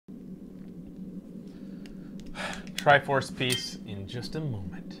Triforce piece in just a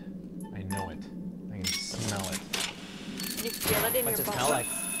moment. I know it. I can smell it. You feel it in What's your it bones. smell like?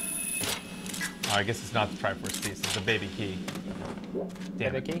 Oh, I guess it's not the Triforce piece. It's the baby key.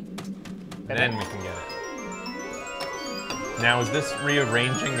 Damn Baby it. key? Then we can get it. Now, is this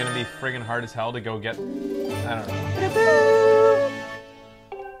rearranging gonna be friggin' hard as hell to go get? I don't know.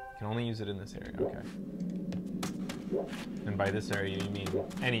 You can only use it in this area. Okay. And by this area, you mean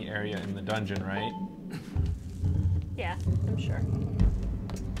any area in the dungeon, right? Yeah, I'm sure.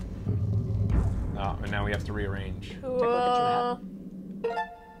 Oh, and now we have to rearrange. Cool. Take a look at your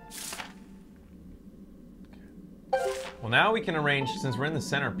map. Well, now we can arrange, since we're in the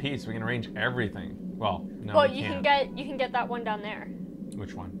center piece, we can arrange everything. Well, no, Well, we you can't. can get that one down there.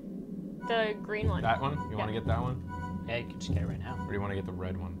 Which one? The green one. That one? You want to Yeah. get that one? Yeah, you can just get it right now. Or do you want to get the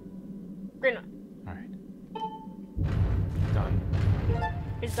red one? Green one. All right. Done.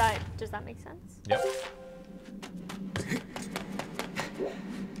 Does that make sense? Yep.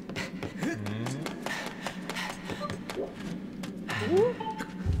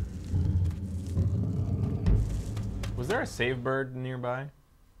 Was there a save bird nearby?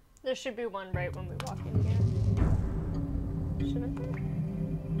 There should be one right when we walk in here. Shouldn't there?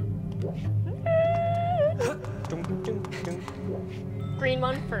 Green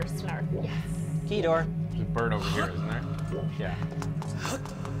one first, Snarf. Yes. Key door. There's a bird over here, isn't there? Yeah.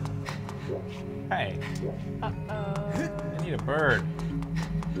 Hey, Uh-oh. I need a bird.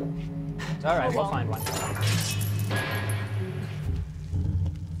 It's all right, Oh, we'll well. find one.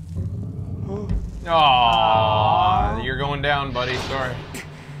 Aww, you're going down, buddy. Sorry.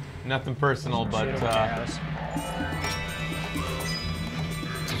 Nothing personal, but Shoot 'em with arrows.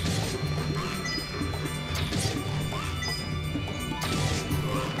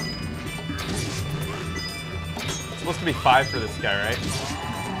 it's supposed to be 5 for this guy, right?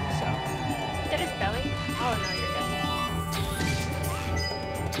 So, Get his belly? Oh, no, you're good.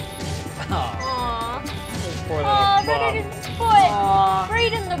 oh, Aww. poor little Oh, bum. right in his foot! Aw.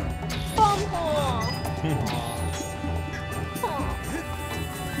 Right in the bum hole!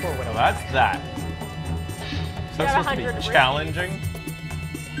 Poor Well, widow. that's that. So got that's supposed to 100 be challenging.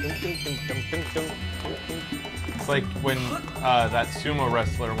 Dunk, dunk, dunk, dunk, dunk, dunk, dunk. It's like when that sumo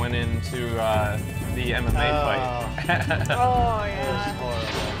wrestler went into the MMA fight. Oh, It was yeah. horrible.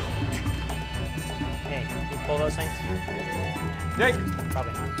 Hey, you pull those things? Dick!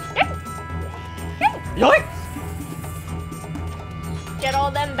 Probably not. Yoink! Get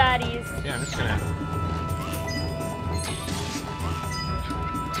all them baddies. Yeah, I'm just gonna.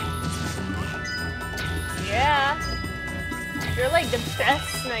 Yeah. You're like the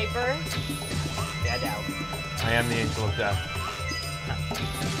best sniper. Yeah, I doubt. I am the angel of death.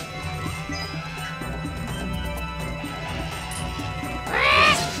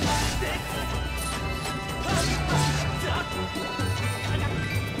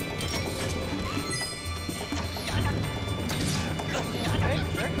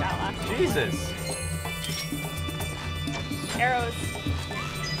 Jesus! Arrows.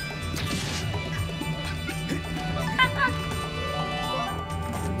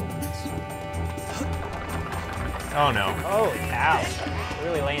 Oh no. Holy cow.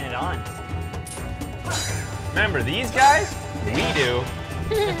 Really laying it on. Remember these guys? We do.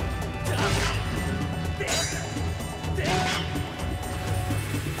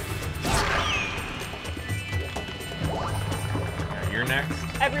 Yeah, you're next.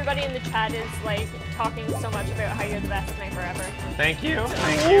 Everybody in the chat is like talking so much about how you're the best sniper ever. Thank you.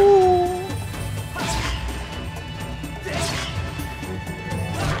 Thank you.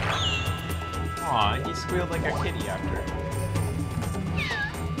 Aw, he squealed like a kitty after it.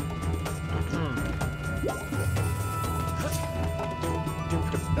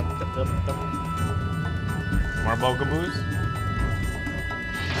 More bugaboos?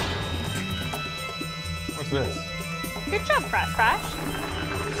 What's this? Good job, Crash Crash.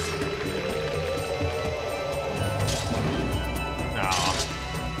 No.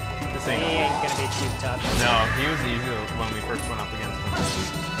 This He ain't ain't gonna be too tough. No, he was easy when we first went up against him.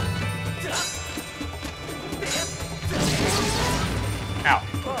 Ow.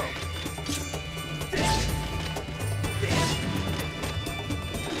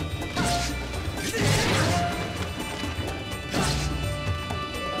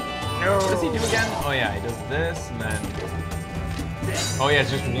 No. What does he do again? Oh yeah, he does this and then... Oh yeah,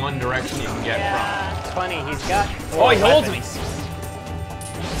 it's just one direction you can get Yeah. It's funny, he's got from. four Oh, he holds me! weapons.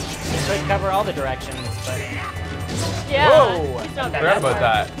 He could cover all the directions, but Yeah. Whoa. He's not I good forgot at about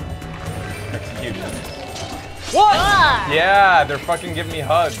that. that. Execution. what? Ah, Yeah, they're fucking giving me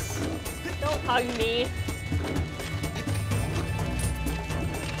hugs. Don't hug me.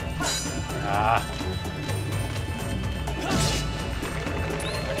 Ah.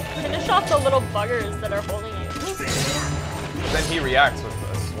 Finish off the little buggers that are holding you. Then he reacts with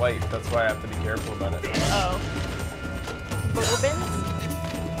a swipe. That's why I have to be careful about it. Oh. Bogobins?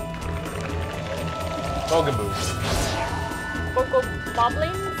 Bogaboos.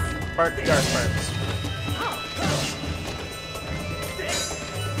 Bokoboblins? Bird birds.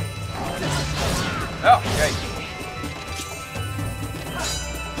 Oh, okay.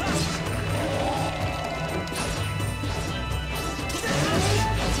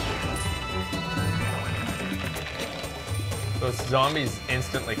 Those zombies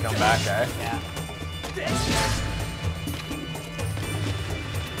instantly come back, eh? Yeah.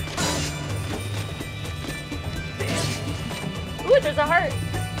 Ooh, there's a heart.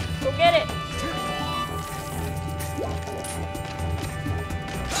 Go get it.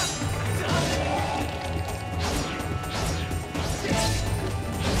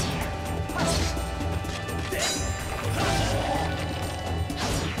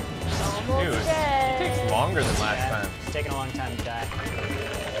 Almost Dude, dead. it takes longer than last time. It's taking a long time to die.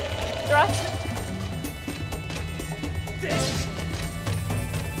 Thrust.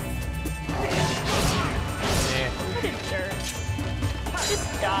 Eh, What a jerk.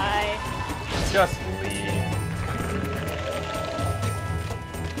 Just die. just leave.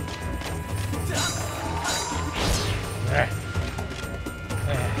 Eh.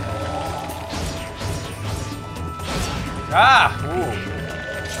 Ah! Ooh.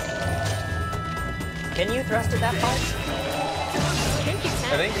 Can you thrust at that part? I think you I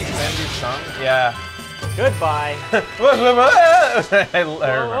can. think you can do some. Yeah. Goodbye. I remember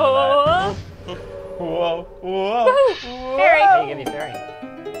that. Whoa, whoa. Woohoo! Fairy. Hey, give me fairy.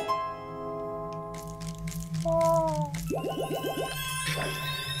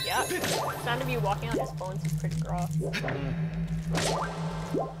 Yeah. The sound of you walking on his bones is pretty gross.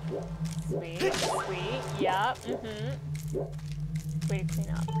 Sweet, sweet. Yeah. Way to clean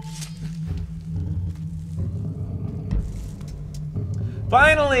up.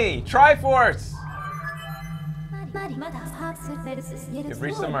 Finally! Triforce! You've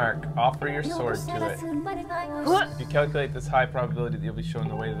reached the mark. Offer your sword to it. If you calculate this high probability that you'll be shown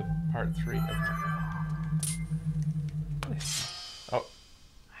the way to the part 3. Okay. Oh.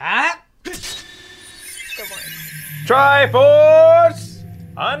 Huh? Good one. Triforce!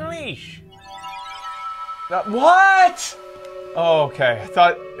 Unleash! What? Oh, okay. I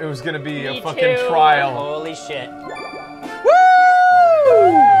thought it was gonna be a Me fucking too. trial. Holy shit. Woo!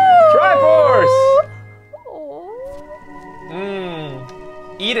 Triforce!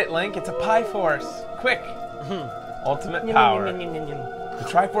 Eat it, Link. It's a pie force. Quick. Ultimate power. The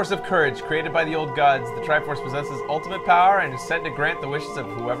Triforce of Courage, created by the old gods. The Triforce possesses ultimate power and is said to grant the wishes of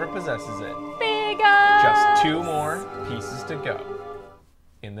whoever possesses it. Big Just 2 more pieces to go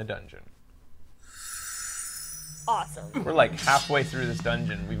in the dungeon. Awesome. We're like halfway through this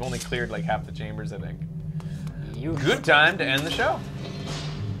dungeon. We've only cleared like half the chambers, I think. You Good time to end the show.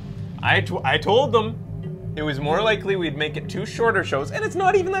 I told them it was more likely we'd make it 2 shorter shows, and it's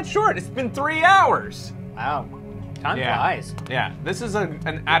not even that short. It's been 3 hours. Wow. Time Yeah. flies. Yeah, this is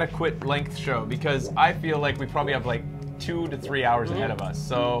an adequate length show because I feel like we probably have like 2 to 3 hours ahead of us.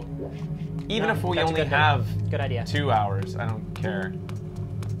 So even No, if we that's a only good- have Good idea. 2 hours, I don't care.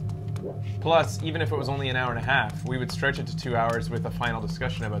 Plus, even if it was only an hour and a half, we would stretch it to 2 hours with a final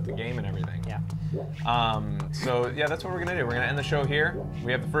discussion about the game and everything. Yeah. So yeah, that's what we're gonna do. We're gonna end the show here.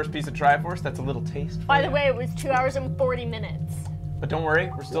 We have the first piece of Triforce. That's a little taste. By the way, it was 2 hours and 40 minutes. But don't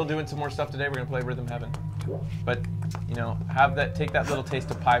worry, we're still doing some more stuff today. We're gonna play Rhythm Heaven. But you know, take that little taste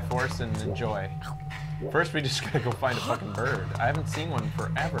of Pie Force and enjoy. First, we just gotta go find a fucking bird. I haven't seen one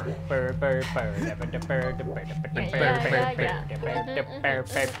forever. Bird.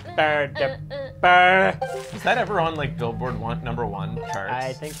 Is that ever on like Billboard #1 charts?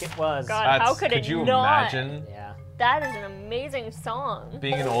 I think it was. God, how could it Could you not? imagine Yeah. That is an amazing song.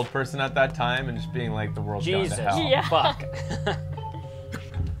 being an old person at that time and just being like the world's gone Jesus. to hell? Yeah. Fuck.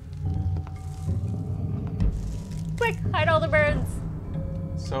 Quick, hide all the birds.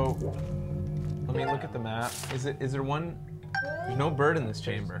 So, let me look at the map. Is there one? There's no bird in this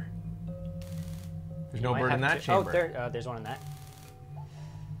chamber. There's no Might bird in have that to- chamber. Oh, there's one in that.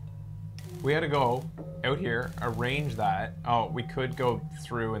 We had to go out here, arrange that. Oh, we could go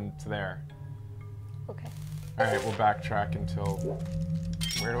through into there. Okay. All right, we'll backtrack until.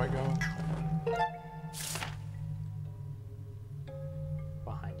 Where do I go?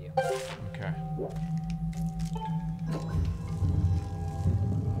 Behind you. Okay.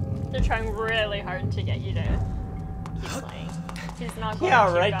 They're trying really hard to get you to keep playing. He's not going Yeah,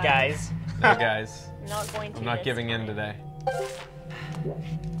 to, right, guys. Hey guys, Not going to. I'm not this giving in time. today.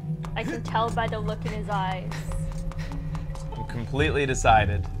 I can tell by the look in his eyes. I'm completely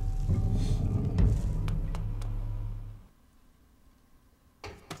decided.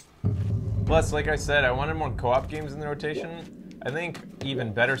 Plus, like I said, I wanted more co-op games in the rotation. I think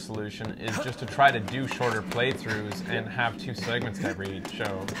even better solution is just to try to do shorter playthroughs and have 2 segments every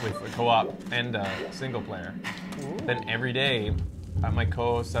show with a co-op and a single player. Ooh. Then every day, my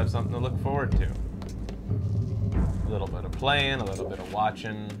co-hosts have something to look forward to. A little bit of playing, a little bit of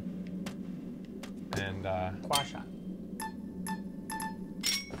watching, and Quasha.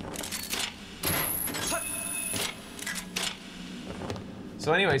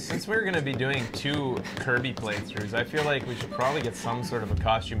 So anyway, since we're going to be doing 2 Kirby playthroughs, I feel like we should probably get some sort of a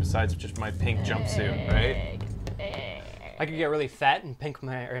costume besides just my pink jumpsuit, right? I could get really fat and paint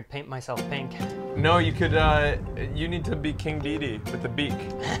myself pink. No, you could, you need to be King Dedede with the beak.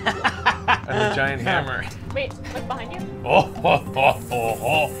 And the giant hammer. Wait, look behind you.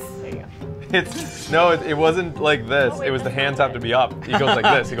 There you go. It wasn't like this. Oh, wait, it was the that's hands not have to be up. He goes like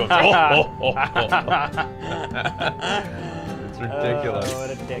this. He goes, It's ridiculous. Oh, what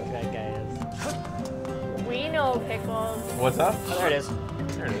a dick that guy is. We know Pickles. What's up? Oh, there it is.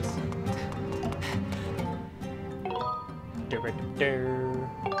 There it is.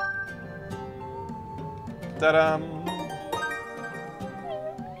 Ta-dam!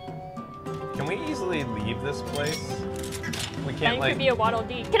 Can we easily leave this place? We can't, That could be a Waddle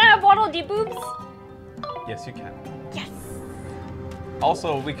Dee. Can I have Waddle Dee boobs? Yes, you can. Yes.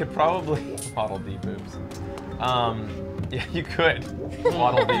 Also, we could probably Waddle Dee boobs. Yeah, you could.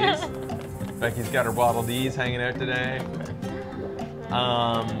 Waddle Dees. Becky's got her Waddle Dees hanging out today.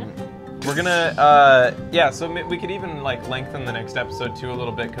 We're gonna, yeah, so we could even like lengthen the next episode too a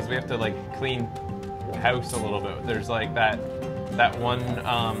little bit because we have to like clean house a little bit. There's like that one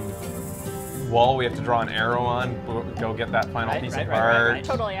wall we have to draw an arrow on. Go get that final piece of art. Right.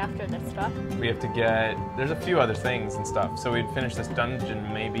 Totally after this stuff. We have to get, there's a few other things and stuff. So we'd finish this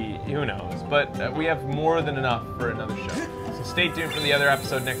dungeon maybe, who knows. But we have more than enough for another show. So stay tuned for the other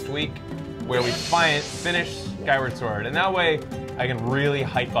episode next week where we finish Skyward Sword. And that way I can really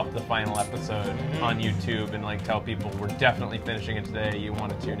hype up the final episode on YouTube and like tell people we're definitely finishing it today. You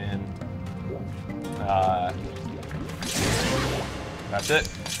want to tune in. That's it.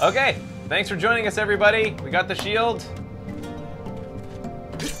 Okay. Thanks for joining us, everybody. We got the shield.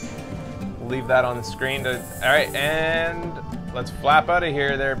 We'll leave that on the screen. All right, and let's flap out of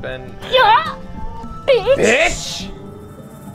here there, Ben. Yeah, bitch. Bitch!